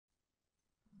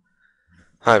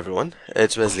Hi everyone,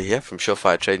 it's Wesley here from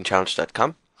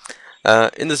SurefireTradingChallenge.com.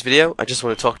 In this video, I just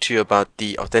want to talk to you about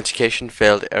the authentication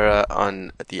failed error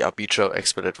on the Arbitro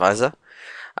Expert Advisor.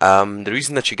 The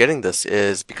reason that you're getting this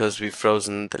is because we've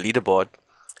frozen the leaderboard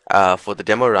for the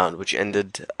demo round, which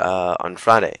ended on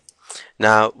Friday.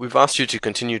 Now, we've asked you to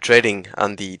continue trading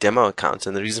on the demo account,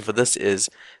 and the reason for this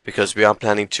is because we are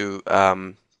planning to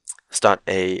start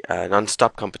a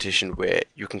non-stop competition where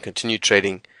you can continue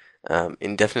trading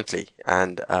indefinitely,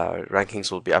 and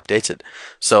rankings will be updated.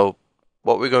 So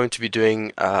what we're going to be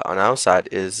doing on our side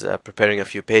is preparing a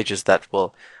few pages that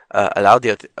will allow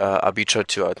the Arbitro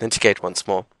to authenticate once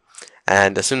more.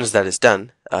 And as soon as that is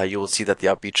done, you will see that the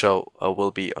Arbitro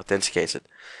will be authenticated.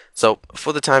 So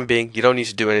for the time being, you don't need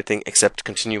to do anything except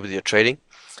continue with your trading.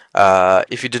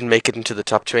 If you didn't make it into the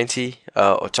top 20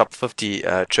 or top 50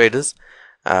 traders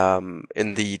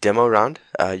in the demo round,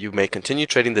 you may continue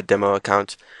trading the demo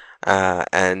account,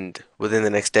 and within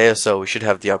the next day or so, we should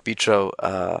have the Arbitro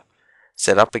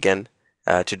set up again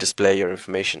to display your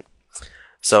information.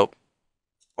 So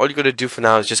all you got to do for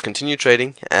now is just continue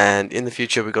trading, and in the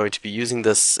future we're going to be using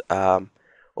this,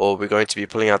 or we're going to be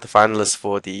pulling out the finalists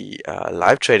for the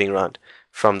live trading round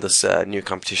from this new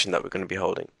competition that we're going to be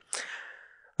holding.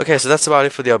 Okay, so that's about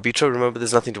it for the Arbitro. Remember,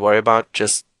 there's nothing to worry about.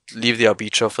 Just leave the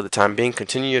Arbitro for the time being.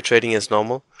 Continue your trading as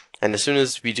normal, and as soon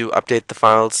as we do update the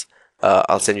files,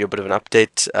 I'll send you a bit of an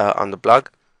update on the blog.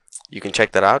 You can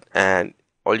check that out, and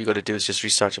all you got to do is just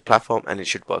restart your platform, and it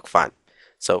should work fine.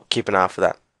 So keep an eye out for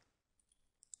that.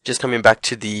 Just coming back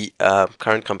to the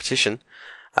current competition,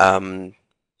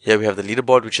 here we have the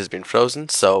leaderboard, which has been frozen.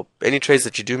 So any trades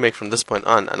that you do make from this point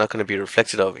on are not going to be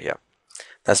reflected over here.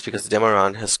 That's because the demo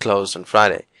round has closed on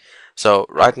Friday. So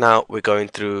right now we're going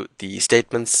through the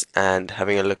statements and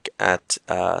having a look at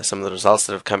some of the results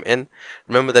that have come in.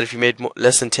 Remember that if you made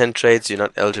less than 10 trades, you're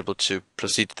not eligible to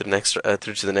proceed to the next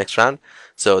through to the next round.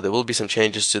 So there will be some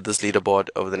changes to this leaderboard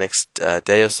over the next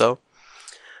day or so.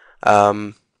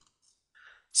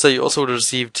 So you also would have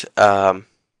received an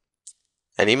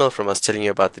email from us telling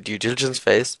you about the due diligence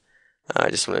phase. I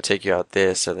just want to take you out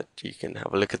there so that you can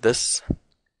have a look at this.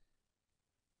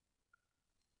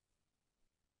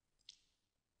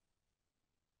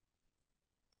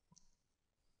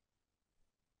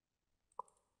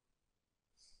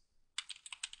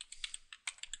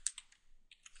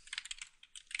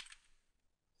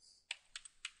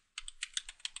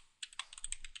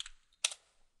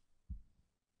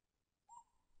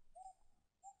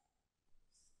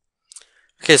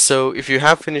 Okay, so if you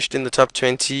have finished in the top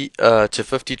 20 to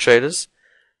 50 traders,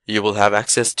 you will have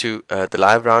access to the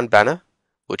live round banner,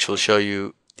 which will show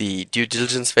you the due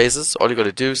diligence phases. All you got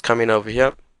to do is come in over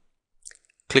here,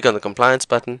 click on the compliance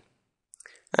button,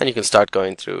 and you can start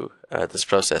going through this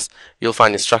process. You'll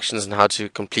find instructions on how to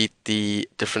complete the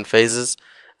different phases.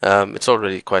 It's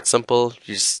already quite simple.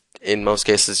 In most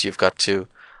cases, you've got to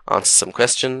answer some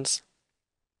questions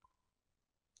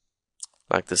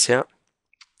like this here.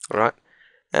 All right.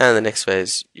 And the next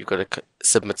phase, you've got to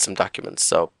submit some documents.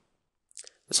 So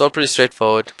it's all pretty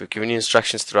straightforward. We've given you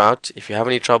instructions throughout. If you have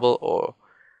any trouble or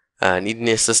need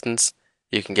any assistance,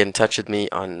 you can get in touch with me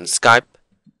on Skype.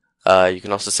 You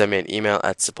can also send me an email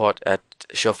at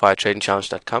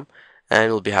support@surefiretradingchallenge.com,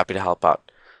 and we'll be happy to help out.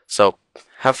 So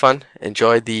have fun,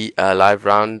 enjoy the live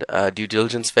round due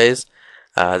diligence phase.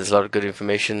 There's a lot of good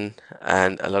information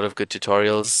and a lot of good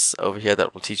tutorials over here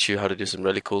that will teach you how to do some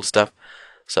really cool stuff.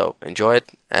 So enjoy it,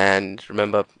 and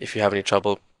remember, if you have any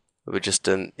trouble, we're just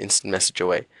an instant message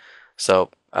away. So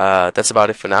that's about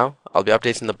it for now. I'll be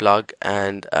updating the blog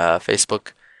and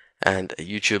Facebook and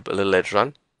YouTube a little later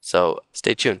on, so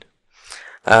stay tuned.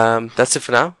 That's it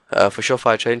for now. For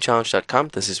SurefireTradingChallenge.com,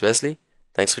 this is Wesley.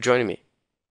 Thanks for joining me.